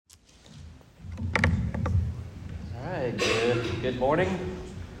right, good morning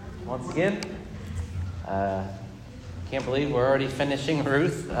once again. Can't believe we're already finishing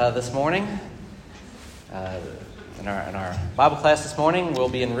Ruth this morning. In our Bible class this morning, we'll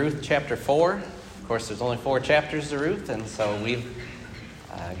be in Ruth chapter 4. Of course, there's only 4 chapters to Ruth, and so we've,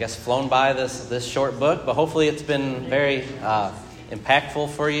 flown by this short book, but hopefully it's been very impactful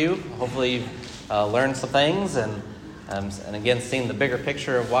for you. Hopefully you've learned some things and again, seen the bigger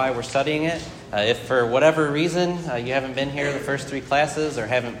picture of why we're studying it. If for whatever reason you haven't been here the first 3 classes or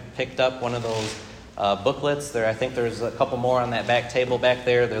haven't picked up one of those booklets, I think there's a couple more on that back table back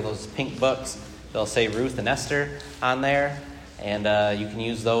there. They're those pink books. They'll say Ruth and Esther on there. And you can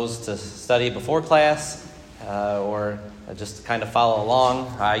use those to study before class or just kind of follow along.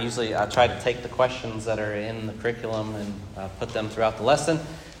 I try to take the questions that are in the curriculum and put them throughout the lesson.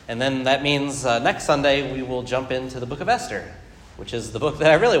 And then that means next Sunday we will jump into the book of Esther, which is the book that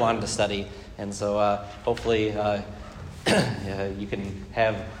I really wanted to study. And so hopefully you can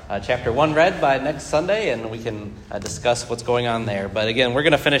have chapter 1 read by next Sunday, and we can discuss what's going on there. But again, we're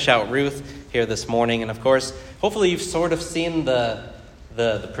going to finish out Ruth here this morning. And of course, hopefully you've sort of seen the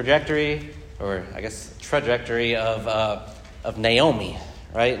trajectory of Naomi,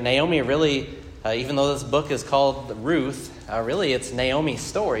 right? Naomi really, even though this book is called Ruth, really it's Naomi's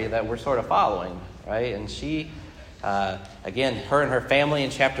story that we're sort of following, right? And she, again, her and her family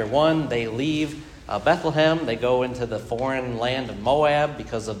in chapter 1, they leave Bethlehem. They go into the foreign land of Moab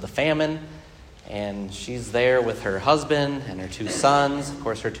because of the famine. And she's there with her husband and her 2 sons. Of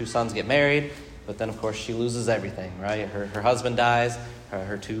course, her 2 sons get married, but then, of course, she loses everything, right? Her husband dies,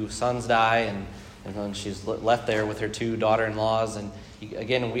 her 2 sons die, and then she's left there with her 2 daughter-in-laws. And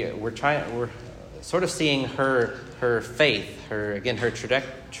again, we're sort of seeing her faith, her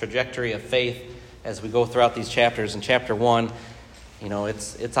trajectory of faith as we go throughout these chapters. In chapter 1,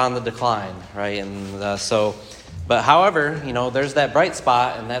 it's on the decline, right? And but however, there's that bright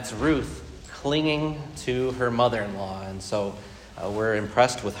spot, and that's Ruth clinging to her mother-in-law. And so we're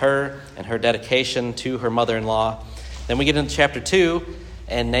impressed with her and her dedication to her mother-in-law. Then we get into chapter 2,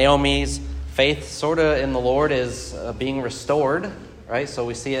 and Naomi's faith sort of in the Lord is being restored, right? So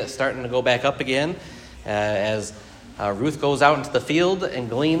we see it starting to go back up again as Ruth goes out into the field and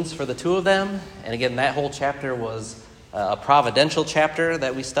gleans for the 2 of them. And again, that whole chapter was a providential chapter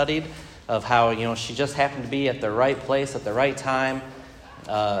that we studied of how, she just happened to be at the right place at the right time,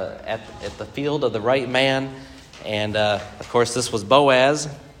 at the field of the right man. And, of course, this was Boaz.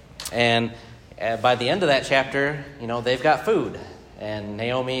 And by the end of that chapter, they've got food. And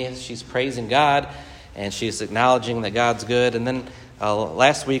Naomi, she's praising God, and she's acknowledging that God's good. And then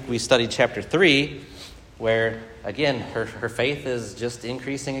last week we studied chapter 3, where, again, her faith is just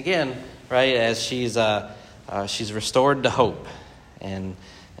increasing again, right, as she's restored to hope. And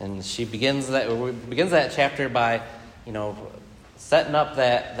she begins that chapter by, setting up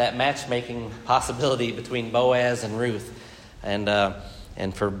that matchmaking possibility between Boaz and Ruth,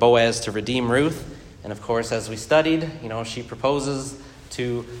 and for Boaz to redeem Ruth. And of course, as we studied, she proposes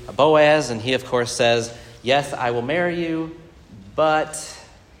to Boaz, and he of course says, "Yes, I will marry you, but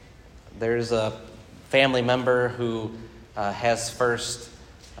there's a family member who has first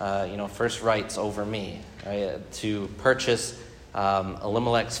rights over me, right? To purchase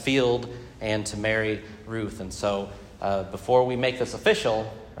Elimelech's field and to marry Ruth. And so before we make this official,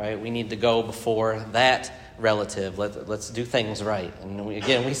 right, we need to go before that relative. Let's do things right." And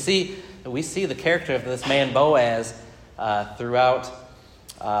we see the character of this man Boaz throughout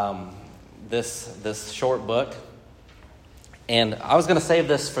this short book. And I was going to save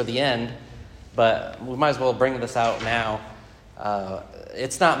this for the end, but we might as well bring this out now.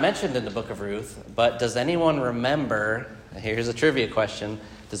 It's not mentioned in the book of Ruth, but does anyone remember, here's a trivia question,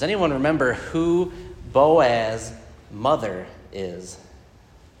 does anyone remember who Boaz's mother is?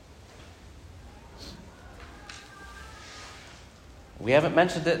 We haven't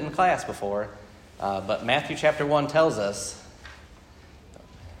mentioned it in class before, but Matthew chapter 1 tells us.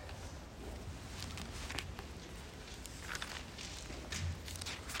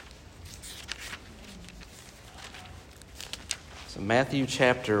 So Matthew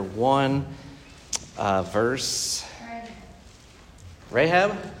chapter 1, verse...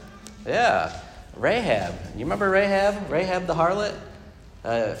 Rahab? Yeah, Rahab. You remember Rahab? Rahab the harlot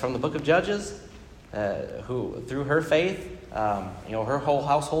from the book of Judges, who through her faith, her whole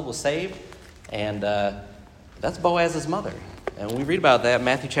household was saved, and that's Boaz's mother. And we read about that in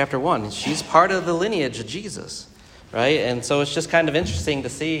Matthew chapter 1. She's part of the lineage of Jesus, right? And so it's just kind of interesting to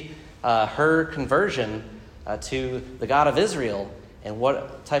see her conversion to the God of Israel and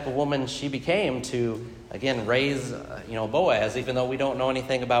what type of woman she became to, again, raise, Boaz, even though we don't know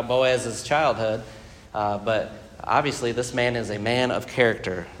anything about Boaz's childhood. But obviously this man is a man of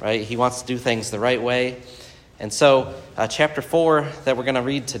character, right? He wants to do things the right way. And so chapter 4 that we're going to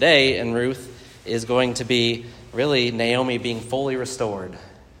read today in Ruth is going to be really Naomi being fully restored.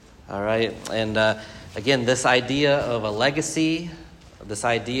 All right? And again, this idea of a legacy, this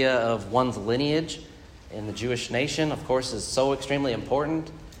idea of one's lineage in the Jewish nation, of course, is so extremely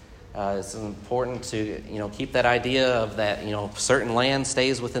important. It's important to, keep that idea of that, certain land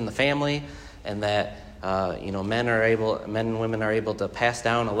stays within the family, and that, men and women are able to pass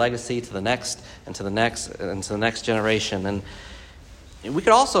down a legacy to the next and to the next and to the next generation. And we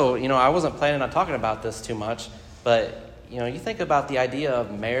could also, I wasn't planning on talking about this too much, but, you think about the idea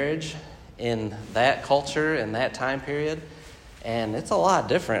of marriage in that culture, in that time period, and it's a lot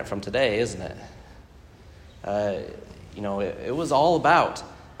different from today, isn't it? It was all about,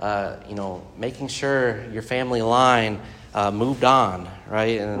 making sure your family line moved on,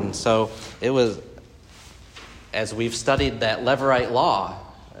 right? And so it was, as we've studied that Levirate law,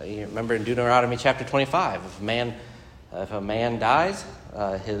 you remember in Deuteronomy chapter 25, if a man dies,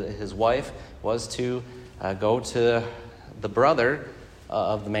 his wife was to go to the brother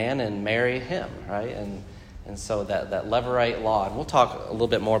of the man and marry him, right? And so that Levirate law, and we'll talk a little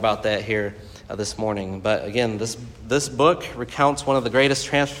bit more about that here this morning. But again, this book recounts one of the greatest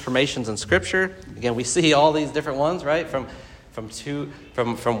transformations in Scripture. Again, we see all these different ones, right? From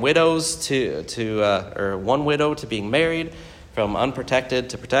widows to one widow to being married, from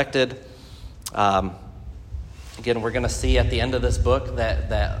unprotected to protected. Again, we're going to see at the end of this book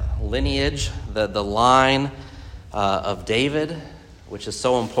that lineage, the line of David, which is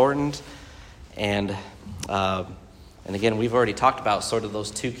so important. And again, we've already talked about sort of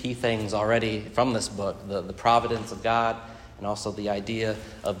those two key things already from this book, the providence of God and also the idea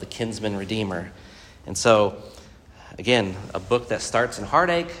of the kinsman redeemer. And so, again, a book that starts in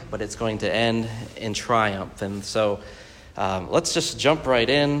heartache, but it's going to end in triumph. And so let's just jump right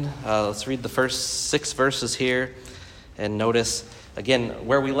in. Let's read the first 6 verses here and notice, again,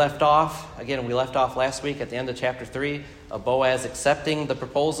 where we left off. Again, we left off last week at the end of chapter 3 of Boaz accepting the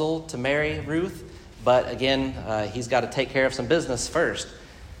proposal to marry Ruth. But again, he's got to take care of some business first.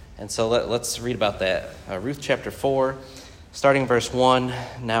 And so let's read about that. Ruth chapter 4, starting verse 1.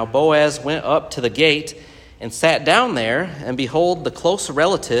 Now Boaz went up to the gate and sat down there, and behold, the close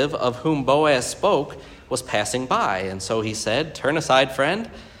relative of whom Boaz spoke was passing by. And so he said, "Turn aside, friend,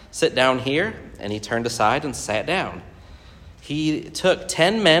 sit down here." And he turned aside and sat down. He took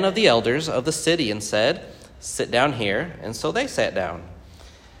 10 men of the elders of the city and said, "Sit down here." And so they sat down.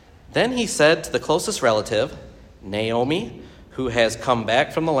 Then he said to the closest relative, "Naomi, who has come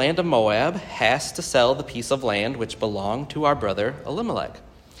back from the land of Moab, has to sell the piece of land which belonged to our brother Elimelech.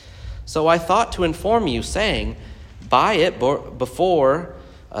 So I thought to inform you, saying, buy it before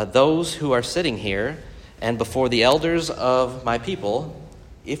those who are sitting here and before the elders of my people.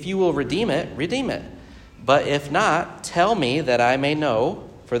 If you will redeem it, redeem it. But if not, tell me that I may know,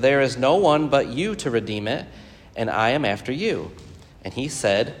 for there is no one but you to redeem it, and I am after you." And he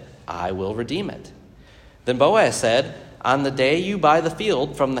said, "I will redeem it." Then Boaz said, "On the day you buy the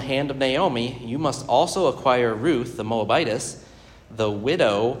field from the hand of Naomi, you must also acquire Ruth the Moabitess, the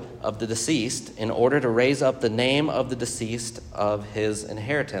widow of the deceased, in order to raise up the name of the deceased of his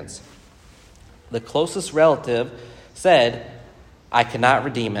inheritance." The closest relative said, "I cannot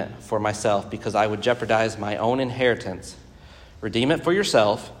redeem it for myself because I would jeopardize my own inheritance. Redeem it for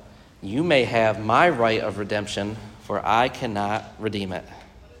yourself. You may have my right of redemption, for I cannot redeem it."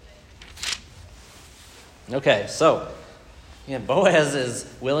 Okay, so Boaz is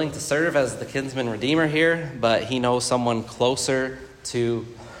willing to serve as the kinsman redeemer here, but he knows someone closer to,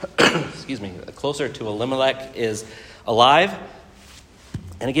 closer to Elimelech is alive.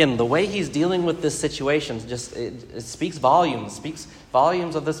 And again, the way he's dealing with this situation just it speaks volumes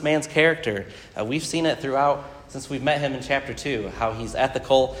of this man's character. We've seen it throughout since we've met him in chapter 2, how he's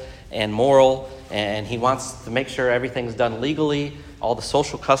ethical and moral, and he wants to make sure everything's done legally, all the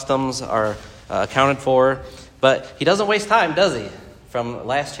social customs are accounted for. But he doesn't waste time, does he? From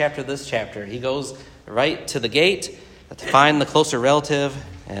last chapter to this chapter, he goes right to the gate to find the closer relative.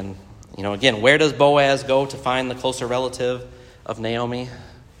 And, again, where does Boaz go to find the closer relative of Naomi?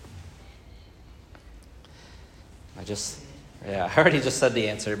 I already just said the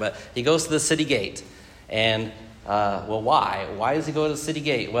answer, but he goes to the city gate. And, why? Why does he go to the city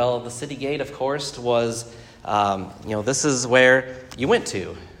gate? Well, the city gate, of course, was, this is where you went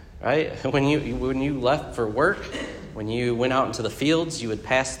to, right? When you left for work, when you went out into the fields, you would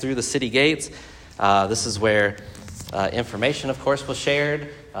pass through the city gates. This is where information, of course, was shared.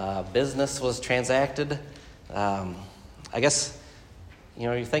 Business was transacted. I guess,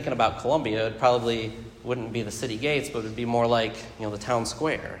 you're thinking about Columbia, it probably wouldn't be the city gates, but it would be more like, the town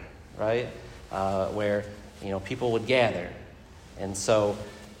square, right? Where, people would gather. And so,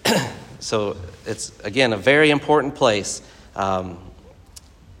 so it's, again, a very important place.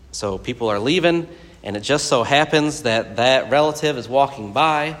 So people are leaving, and it just so happens that relative is walking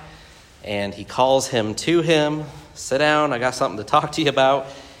by, and he calls him to him, sit down, I got something to talk to you about.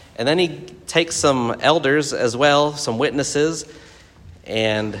 And then he takes some elders as well, some witnesses.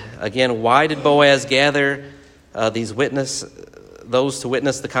 And again, why did Boaz gather those to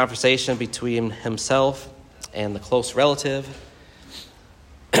witness the conversation between himself and the close relative?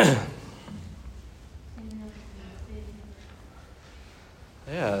 Yeah,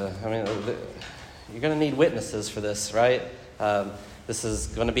 I mean, you're going to need witnesses for this, right? This is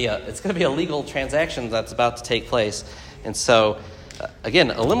going to be a legal transaction that's about to take place. And so,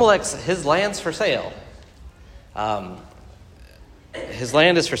 again, Elimelech's, his land's for sale. His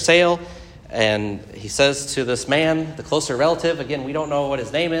land is for sale, and he says to this man, the closer relative, again, we don't know what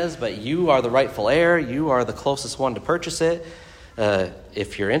his name is, but you are the rightful heir. You are the closest one to purchase it.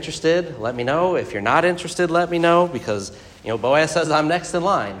 If you're interested, let me know. If you're not interested, let me know, because, Boaz says I'm next in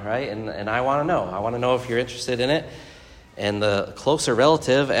line, right? And I want to know. I want to know if you're interested in it. And the closer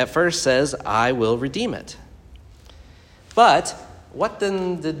relative at first says, I will redeem it. But what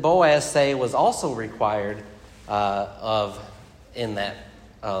then did Boaz say was also required in that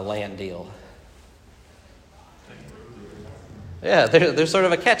land deal? Yeah, there's sort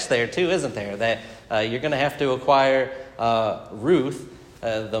of a catch there too, isn't there? That you're going to have to acquire Ruth,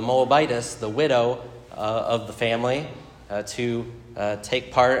 the Moabitess, the widow of the family, to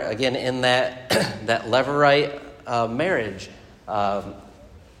take part again in that Levirate marriage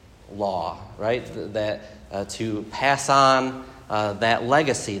law, right? That to pass on that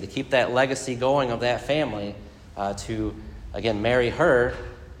legacy, to keep that legacy going of that family, to again marry her,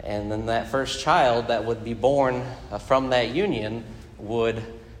 and then that first child that would be born from that union would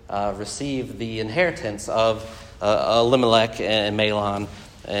receive the inheritance of Elimelech and Mahlon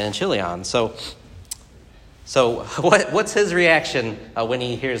and Chilion. So what's his reaction when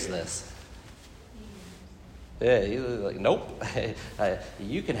he hears this? Yeah, he's like, nope,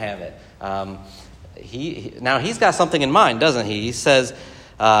 you can have it. Now he's got something in mind, doesn't he? He said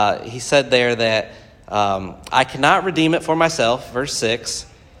there that I cannot redeem it for myself, verse 6,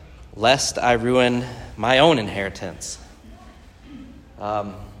 lest I ruin my own inheritance.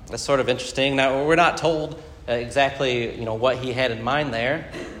 That's sort of interesting. Now, we're not told exactly, what he had in mind there,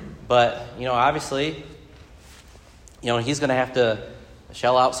 but, obviously, he's going to have to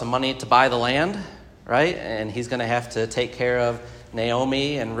shell out some money to buy the land, right? And he's going to have to take care of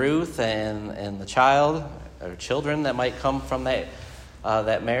Naomi and Ruth and the child or children that might come from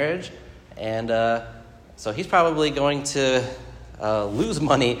that marriage. And so he's probably going to lose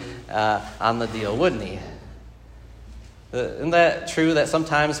money on the deal, wouldn't he? Isn't that true that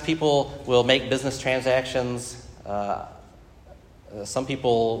sometimes people will make business transactions? Some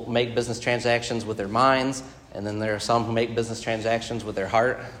people make business transactions with their minds, and then there are some who make business transactions with their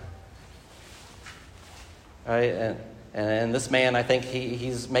heart. Right? And this man, I think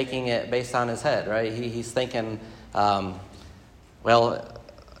he's making it based on his head, right? He's thinking, well,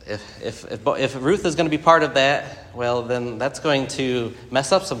 if Ruth is going to be part of that, well, then that's going to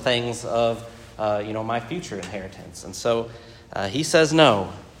mess up some things of, my future inheritance. And so he says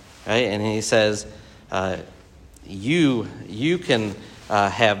no, right? And he says, you can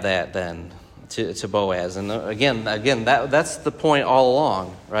have that then to Boaz. And again, that's the point all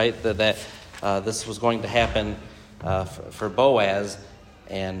along, right? That this was going to happen for Boaz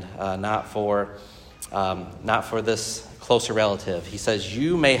and not for this closer relative. He says,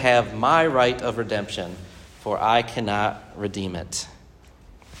 you may have my right of redemption, for I cannot redeem it.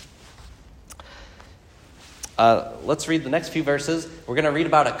 Let's read the next few verses. We're going to read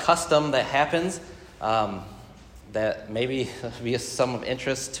about a custom that happens that maybe be some of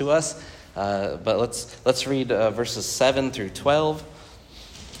interest to us. But let's read verses 7 through 12.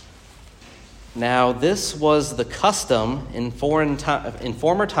 Now this was the custom in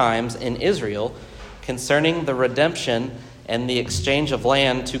former times in Israel concerning the redemption and the exchange of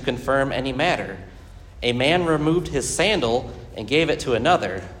land to confirm any matter. A man removed his sandal and gave it to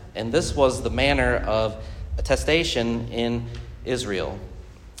another, and this was the manner of attestation in Israel.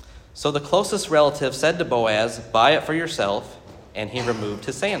 So the closest relative said to Boaz, buy it for yourself, and he removed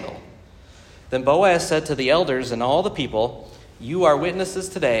his sandal. Then Boaz said to the elders and all the people, you are witnesses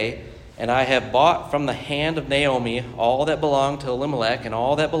today, and I have bought from the hand of Naomi all that belonged to Elimelech and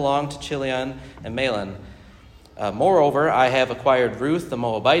all that belonged to Chilion and Mahlon. Moreover, I have acquired Ruth the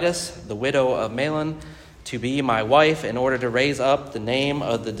Moabitess, the widow of Mahlon, to be my wife in order to raise up the name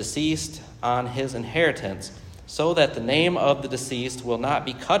of the deceased on his inheritance, so that the name of the deceased will not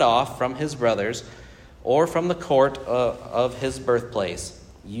be cut off from his brothers or from the court of his birthplace.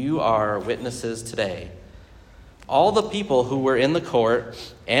 You are witnesses today." All the people who were in the court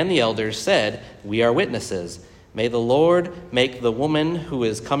and the elders said, "We are witnesses. May the Lord make the woman who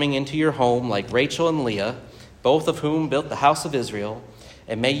is coming into your home like Rachel and Leah, both of whom built the house of Israel,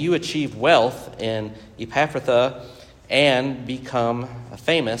 and may you achieve wealth in Epaphrathah and become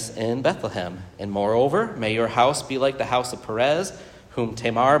famous in Bethlehem. And moreover, may your house be like the house of Perez, whom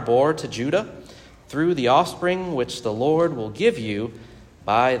Tamar bore to Judah, through the offspring which the Lord will give you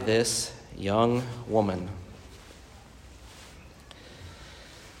by this young woman."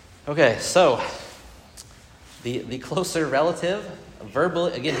 Okay, so the closer relative,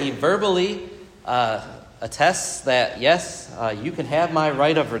 he verbally attests that, yes, you can have my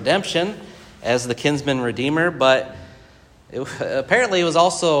right of redemption as the kinsman redeemer, but apparently it was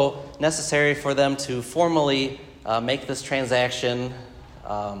also necessary for them to formally make this transaction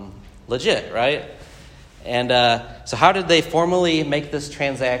legit, right? And so how did they formally make this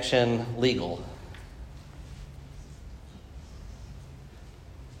transaction legal?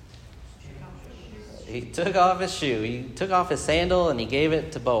 He took off his shoe. He took off his sandal and he gave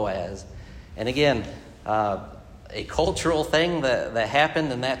it to Boaz. And again, a cultural thing that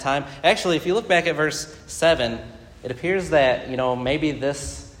happened in that time. Actually, if you look back at verse 7, it appears that, maybe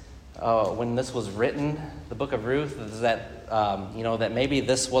this, when this was written, the book of Ruth, is that, that maybe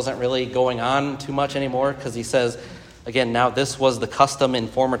this wasn't really going on too much anymore, because he says, again, now this was the custom in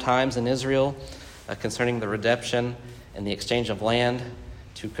former times in Israel concerning the redemption and the exchange of land.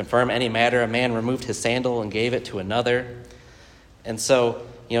 To confirm any matter, a man removed his sandal and gave it to another. And so,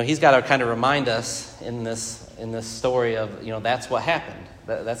 he's got to kind of remind us in this story of, that's what happened.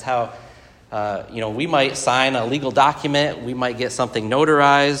 That's how, we might sign a legal document. We might get something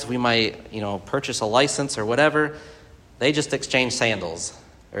notarized. We might, purchase a license or whatever. They just exchanged sandals.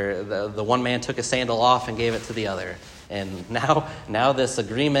 Or the one man took a sandal off and gave it to the other. And now this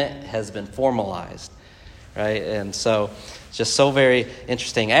agreement has been formalized, right? And so it's just so very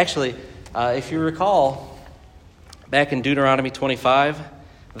interesting. Actually, if you recall, back in Deuteronomy 25,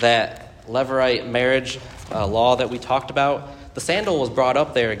 that Levirate marriage law that we talked about, the sandal was brought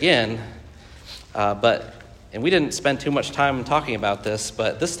up there again, and we didn't spend too much time talking about this,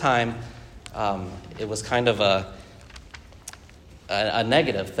 but this time it was kind of a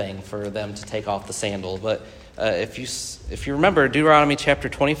negative thing for them to take off the sandal. But if you remember Deuteronomy chapter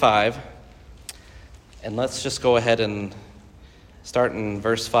 25, and let's just go ahead and start in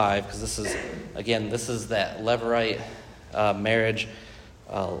verse 5, because this is that Levirate marriage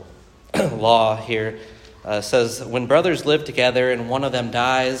law here. It says, "When brothers live together and one of them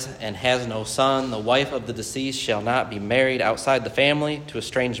dies and has no son, the wife of the deceased shall not be married outside the family to a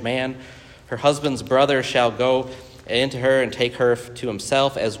strange man. Her husband's brother shall go into her and take her to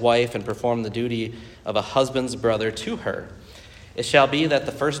himself as wife and perform the duty of a husband's brother to her. It shall be that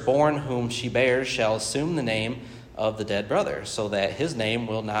the firstborn whom she bears shall assume the name of the dead brother, so that his name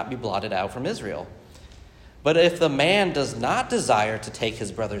will not be blotted out from Israel. But if the man does not desire to take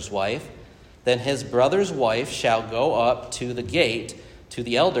his brother's wife, then his brother's wife shall go up to the gate to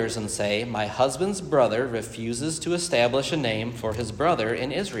the elders and say, 'My husband's brother refuses to establish a name for his brother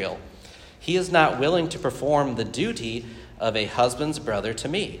in Israel. He is not willing to perform the duty of a husband's brother to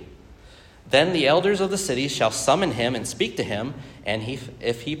me.' Then the elders of the city shall summon him and speak to him, and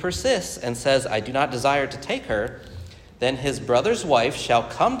if he persists and says, 'I do not desire to take her,' then his brother's wife shall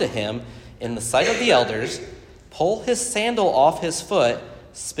come to him in the sight of the elders, pull his sandal off his foot,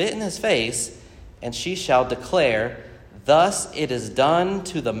 spit in his face, and she shall declare, 'Thus it is done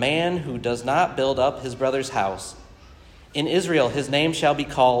to the man who does not build up his brother's house. In Israel his name shall be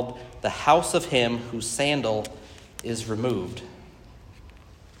called the house of him whose sandal is removed.'"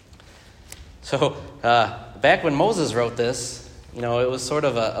 So back when Moses wrote this, it was sort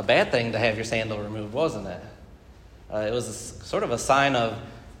of a bad thing to have your sandal removed, wasn't it? It was sort of a sign of,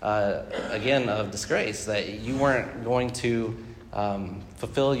 of disgrace, that you weren't going to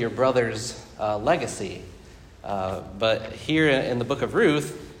fulfill your brother's legacy. But here in the book of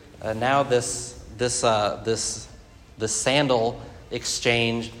Ruth, now this sandal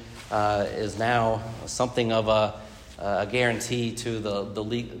exchange is now something of a guarantee to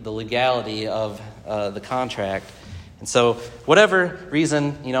the legality of the contract. And so whatever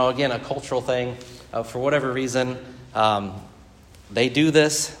reason, again, a cultural thing, for whatever reason, they do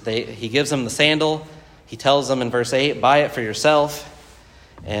this. He gives them the sandal. He tells them in verse 8, "Buy it for yourself."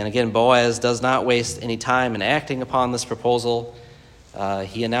 And again, Boaz does not waste any time in acting upon this proposal.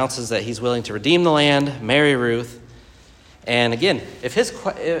 he announces that he's willing to redeem the land, marry Ruth. And again, if his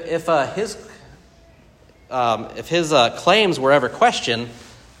claims were ever questioned,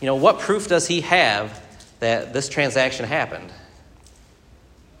 what proof does he have that this transaction happened?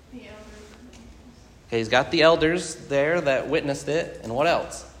 The elders. Okay, he's got the elders there that witnessed it, and what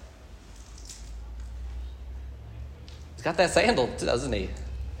else? He's got that sandal, doesn't he?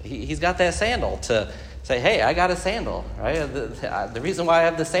 He's got that sandal to say, hey, I got a sandal, right? The reason why I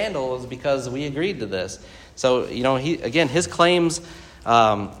have the sandal is because we agreed to this. So, his claims,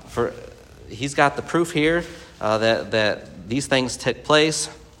 he's got the proof here that these things took place.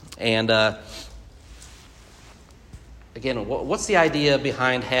 And again, what's the idea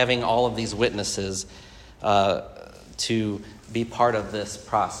behind having all of these witnesses to be part of this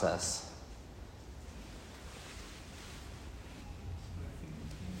process?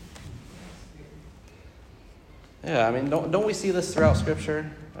 Yeah, I mean, don't we see this throughout Scripture,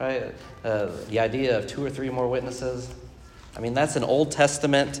 right? The idea of 2 or 3 more witnesses. I mean, that's an Old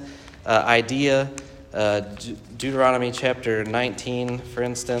Testament idea. Deuteronomy chapter 19, for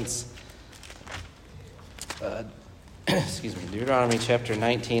instance. Deuteronomy chapter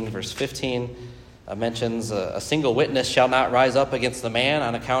 19, verse 15 mentions a single witness shall not rise up against the man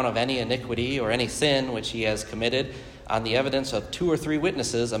on account of any iniquity or any sin which he has committed. On the evidence of 2 or 3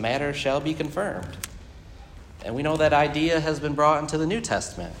 witnesses, a matter shall be confirmed. And we know that idea has been brought into the New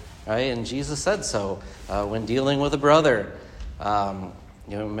Testament, right? And Jesus said so when dealing with a brother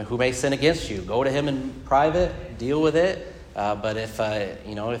who may sin against you. Go to him in private, deal with it. But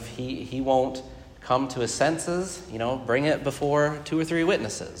if he won't come to his senses, bring it before 2 or 3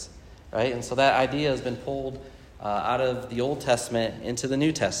 witnesses, right? And so that idea has been pulled out of the Old Testament into the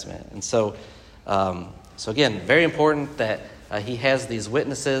New Testament. And so again, very important that he has these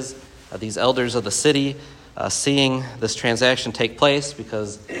witnesses, these elders of the city, seeing this transaction take place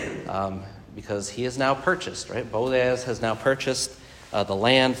because he is now purchased, right? Boaz has now purchased the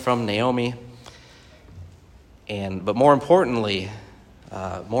land from Naomi. But more importantly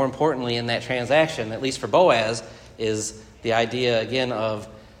in that transaction, at least for Boaz, is the idea again of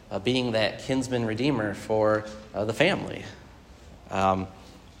being that kinsman redeemer for the family.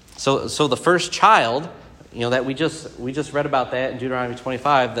 So the first child, that we just read about that in Deuteronomy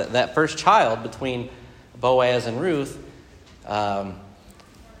 25. That first child between Boaz and Ruth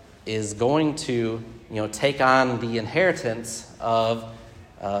is going to take on the inheritance of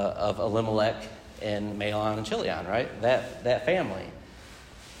Elimelech and Mahlon and Chilion, right? That family.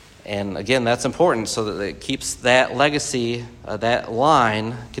 And again, that's important so that it keeps that legacy, that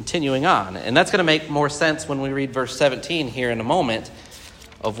line continuing on. And that's going to make more sense when we read verse 17 here in a moment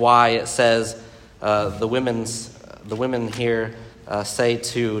of why it says the women here say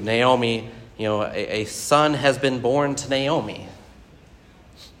to Naomi, a son has been born to Naomi.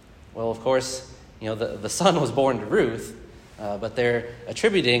 Well, of course, the son was born to Ruth, but they're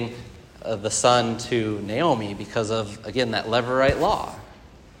attributing the son to Naomi because of, again, that Levirate law.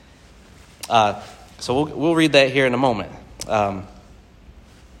 So we'll read that here in a moment.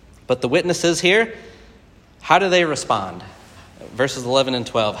 But the witnesses here, how do they respond? Verses 11 and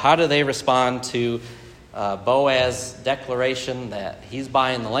 12. How do they respond to Boaz's declaration that he's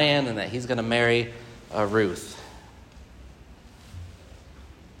buying the land and that he's going to marry Ruth?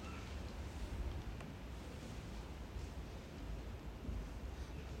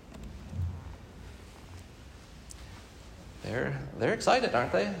 They're excited,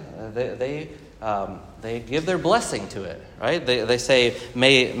 aren't they? They give their blessing to it, right? They say,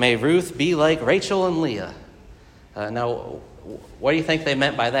 may Ruth be like Rachel and Leah. Now, what do you think they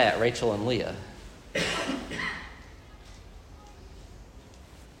meant by that, Rachel and Leah?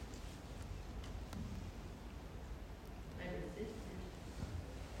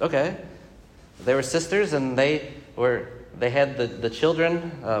 Okay, they were sisters, and they had the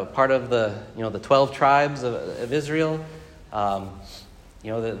children, part of the 12 tribes of Israel. The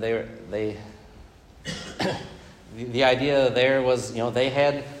idea there was they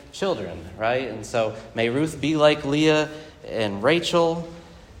had children, right? And so may Ruth be like Leah and Rachel,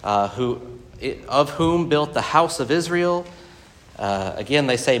 of whom built the house of Israel. Again,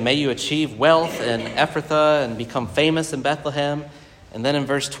 they say, may you achieve wealth in Ephrathah and become famous in Bethlehem. And then in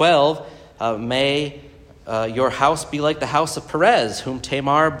verse 12, may your house be like the house of Perez, whom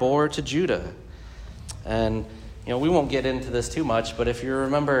Tamar bore to Judah. And, we won't get into this too much, but if you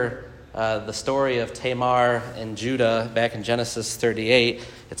remember the story of Tamar and Judah back in Genesis 38,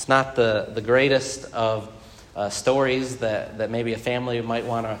 it's not the greatest of stories that maybe a family might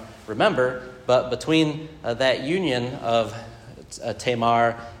want to remember, but between that union of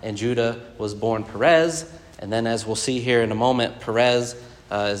Tamar and Judah was born Perez, And then, as we'll see here in a moment, Perez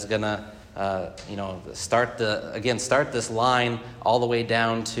is going to, start this line all the way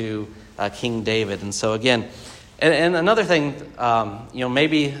down to King David. And so again, and another thing,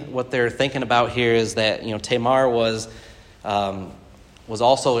 maybe what they're thinking about here is that Tamar was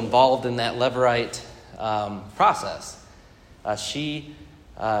also involved in that Levirate process. She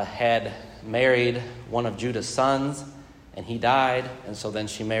had married one of Judah's sons, and he died, and so then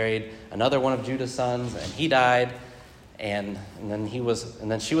she married another one of Judah's sons, and he died, and then she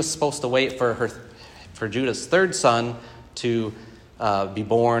was supposed to wait for Judah's third son to be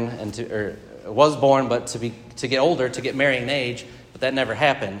born, was born, but to get older, to get marrying age, but that never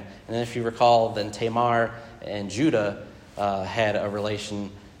happened. And then if you recall, then Tamar and Judah had a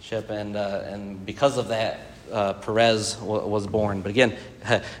relationship, and because of that, Perez was born. But again,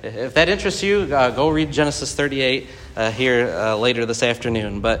 if that interests you, go read Genesis 38 here later this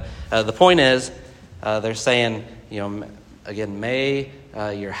afternoon. But the point is, they're saying, again, may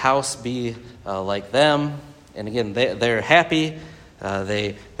your house be like them. And again, they're happy.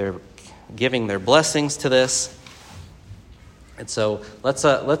 They're giving their blessings to this. And so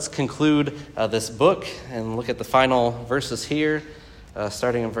let's conclude this book and look at the final verses here,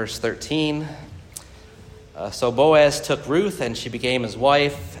 starting in verse 13. So Boaz took Ruth, and she became his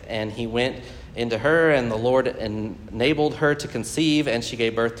wife, and he went into her, and the Lord enabled her to conceive, and she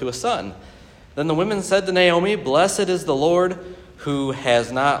gave birth to a son. Then the women said to Naomi, "Blessed is the Lord, who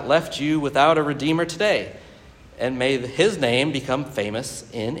has not left you without a redeemer today, and may his name become famous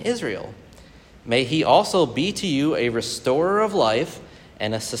in Israel. May he also be to you a restorer of life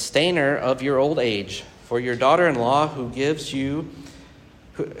and a sustainer of your old age. For your daughter-in-law who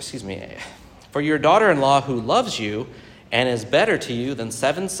loves you and is better to you than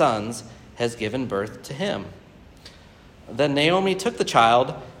 7 sons has given birth to him." Then Naomi took the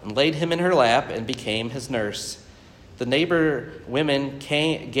child and laid him in her lap and became his nurse. The neighbor women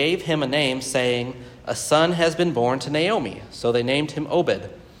gave him a name, saying, "A son has been born to Naomi." So they named him Obed.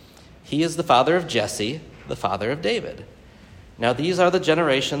 He is the father of Jesse, the father of David. Now these are the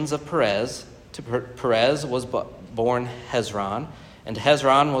generations of Perez. To Perez was born Hezron, and to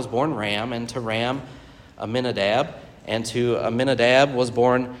Hezron was born Ram, and to Ram Amminadab, and to Amminadab was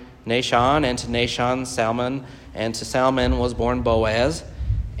born Nahshon, and to Nahshon Salmon, and to Salmon was born Boaz,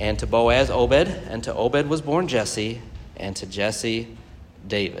 and to Boaz Obed, and to Obed was born Jesse, and to Jesse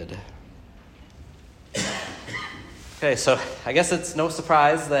David. Okay, so I guess it's no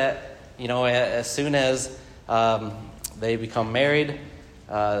surprise that, as soon as they become married,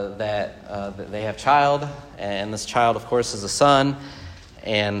 that they have a child, and this child, of course, is a son,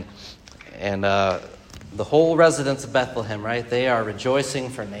 and the whole residents of Bethlehem, right? They are rejoicing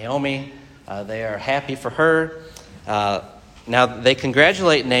for Naomi. They are happy for her. Now, they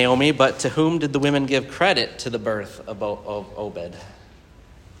congratulate Naomi, but to whom did the women give credit to the birth of Obed?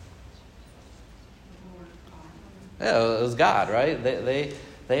 Yeah, it was God, right?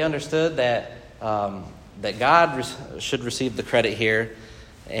 They understood that God should receive the credit here,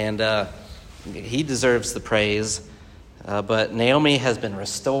 and he deserves the praise. But Naomi has been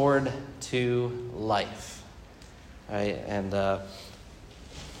restored to life, right? And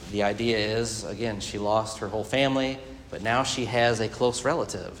the idea is, again, she lost her whole family, but now she has a close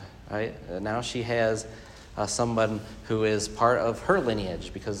relative, right? Now she has someone who is part of her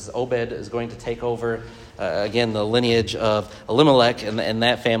lineage, because Obed is going to take over, again, the lineage of Elimelech and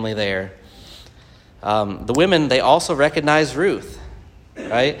that family there. The women, they also recognize Ruth,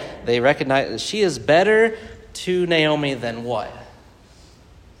 right? They recognize she is better to Naomi than what?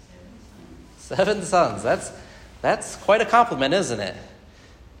 7 sons. That's quite a compliment, isn't it?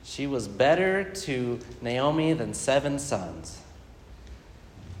 She was better to Naomi than 7 sons.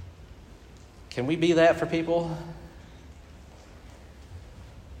 Can we be that for people?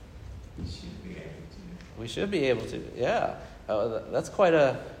 We should be able to, yeah. That's quite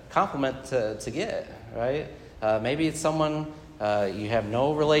a compliment to get, right? Maybe it's someone you have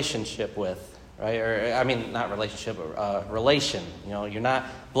no relationship with, right? Or, I mean, not relationship, relation. You're not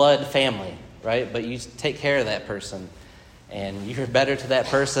blood family, right? But you take care of that person, and you're better to that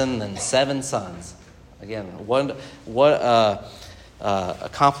person than 7 sons. Again, what a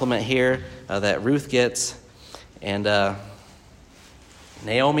compliment here that Ruth gets. And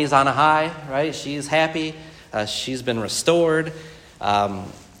Naomi's on a high, right? She's happy. She's been restored.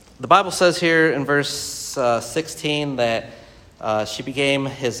 The Bible says here in verse 16 that she became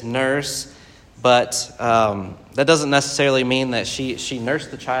his nurse, but that doesn't necessarily mean that she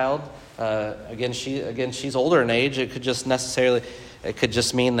nursed the child. Again, she's older in age. It could just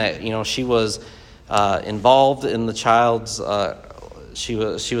mean that she was involved in the child's. She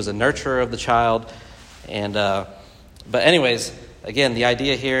was a nurturer of the child. And but anyways, again, the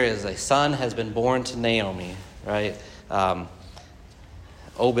idea here is a son has been born to Naomi, right?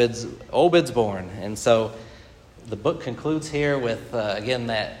 Obed's born. And so the book concludes here with, again,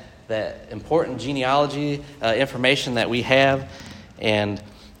 that important genealogy information that we have. And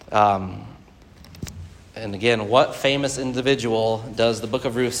again, what famous individual does the book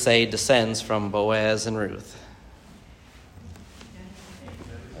of Ruth say descends from Boaz and Ruth?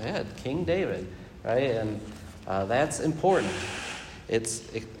 Yeah, King David, right? And that's important. It's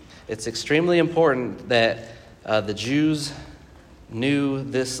extremely important that the Jews knew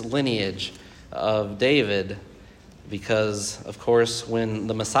this lineage of David, because, of course, when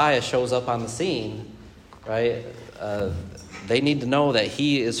the Messiah shows up on the scene, right, they need to know that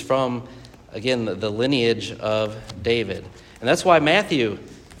he is from, again, the lineage of David. And that's why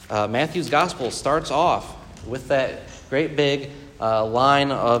Matthew's gospel starts off with that great big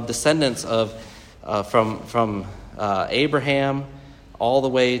line of descendants of from Abraham all the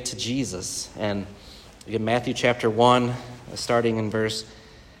way to Jesus. And again, Matthew chapter 1, starting in verse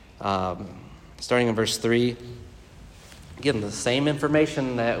 3. Again, the same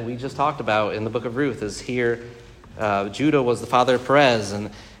information that we just talked about in the book of Ruth is here. Judah was the father of Perez,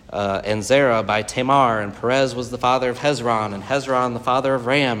 and Zerah by Tamar, and Perez was the father of Hezron, and Hezron the father of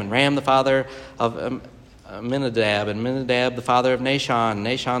Ram, and Ram the father of Amminadab, and Amminadab the father of Nahshon,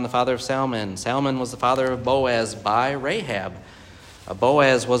 Nahshon the father of Salmon. Salmon was the father of Boaz by Rahab.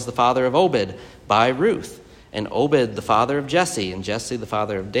 Boaz was the father of Obed by Ruth, and Obed the father of Jesse, and Jesse the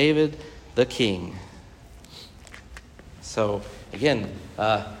father of David the king. So again,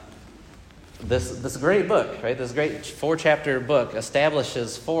 this great book, right? This great 4-chapter book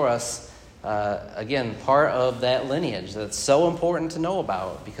establishes for us, again, part of that lineage that's so important to know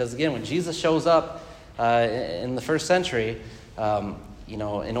about. Because again, when Jesus shows up in the first century,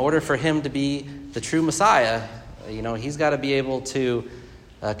 in order for him to be the true Messiah, he's got to be able to,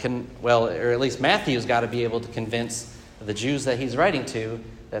 or at least Matthew's got to be able to convince the Jews that he's writing to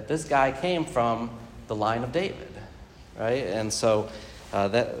that this guy came from the line of David, right? And so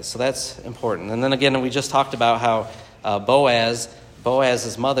that's important. And then again, we just talked about how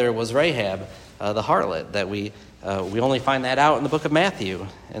Boaz's mother was Rahab, the harlot, that we only find that out in the book of Matthew.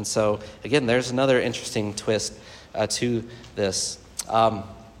 And so again, there's another interesting twist to this. I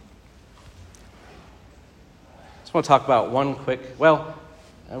just want to talk about one quick. Well,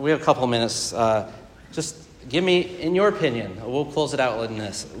 we have a couple of minutes. Just give me, in your opinion, we'll close it out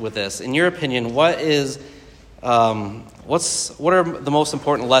with this. In your opinion, what are the most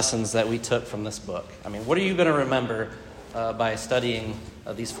important lessons that we took from this book? I mean, what are you going to remember by studying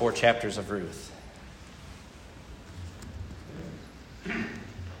these 4 chapters of Ruth?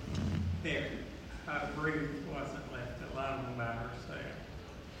 Ruth wasn't left alone by herself.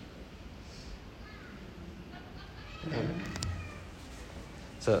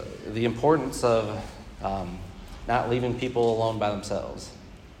 So the importance of not leaving people alone by themselves.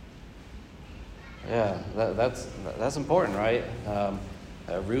 Yeah, that's important, right?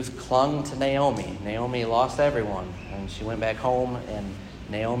 Ruth clung to Naomi. Naomi lost everyone, and she went back home, and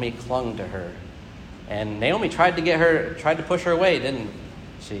Naomi clung to her. And Naomi tried to push her away, didn't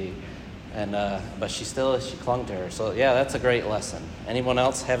she? And but she clung to her. So yeah, that's a great lesson. Anyone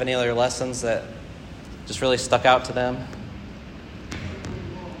else have any other lessons that just really stuck out to them?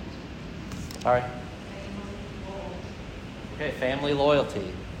 All right. Okay, family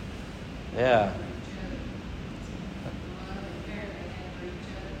loyalty. Yeah.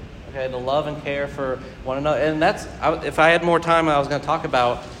 Okay, the love and care for one another. And that's, if I had more time, I was going to talk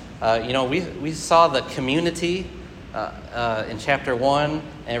about, we saw the community in chapter 1,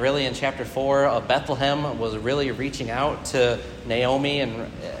 and really in chapter 4 of Bethlehem was really reaching out to Naomi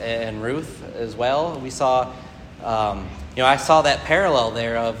and Ruth as well. We saw, I saw that parallel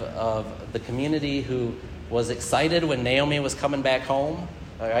there of the community who was excited when Naomi was coming back home.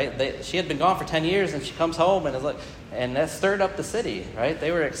 All right, she had been gone for 10 years, and she comes home, and that stirred up the city. Right,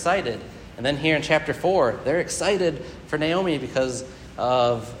 they were excited. And then here in chapter 4, they're excited for Naomi because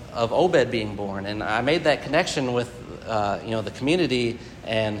of Obed being born. And I made that connection with the community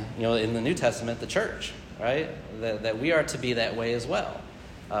and in the New Testament, the church. Right, that we are to be that way as well.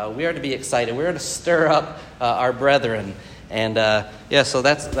 We are to be excited. We are to stir up our brethren. And so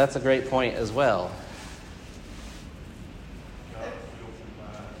that's a great point as well.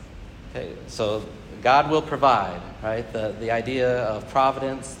 Okay, so God will provide, right? The idea of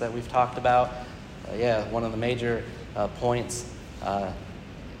providence that we've talked about, one of the major points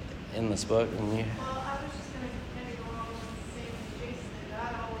in this book. Well, I was just going to kind of go along with the same as Jason.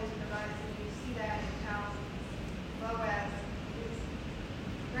 God always provides, and you see that in how Boaz is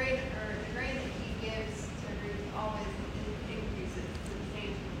the grain that he gives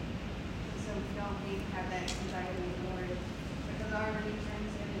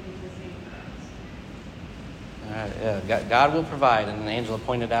God will provide. And Angela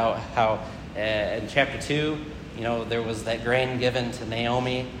pointed out how in chapter 2, there was that grain given to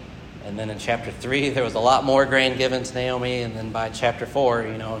Naomi. And then in chapter 3, there was a lot more grain given to Naomi. And then by chapter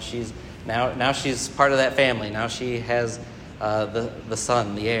 4, she's now she's part of that family. Now she has the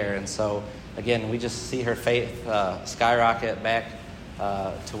son, the heir. And so, again, we just see her faith skyrocket back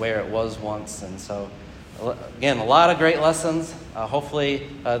to where it was once. And so, again, a lot of great lessons. Hopefully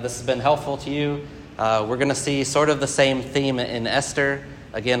this has been helpful to you. We're going to see sort of the same theme in Esther,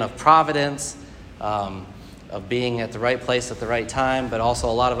 again, of providence, of being at the right place at the right time, but also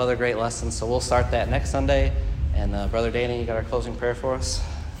a lot of other great lessons. So we'll start that next Sunday. And Brother Danny, you got our closing prayer for us?